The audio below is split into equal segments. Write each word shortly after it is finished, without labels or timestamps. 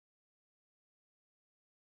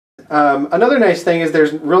Another nice thing is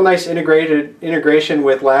there's real nice integration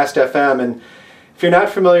with Last.fm, and if you're not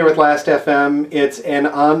familiar with Last.fm, it's an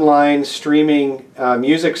online streaming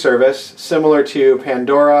music service similar to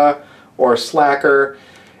Pandora or Slacker,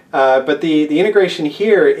 but the integration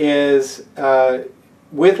here is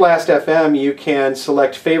with Last.fm you can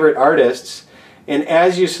select favorite artists, and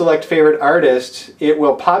as you select favorite artists it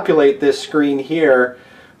will populate this screen here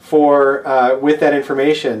for with that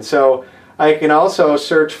information. So I can also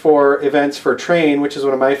search for events for Train, which is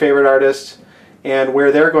one of my favorite artists, and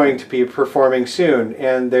where they're going to be performing soon,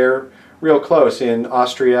 and they're real close in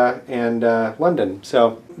Austria and London.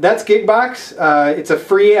 So that's GigBox. It's a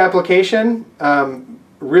free application,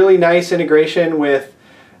 really nice integration with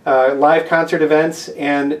live concert events,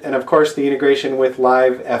 and of course the integration with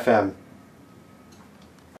Live FM.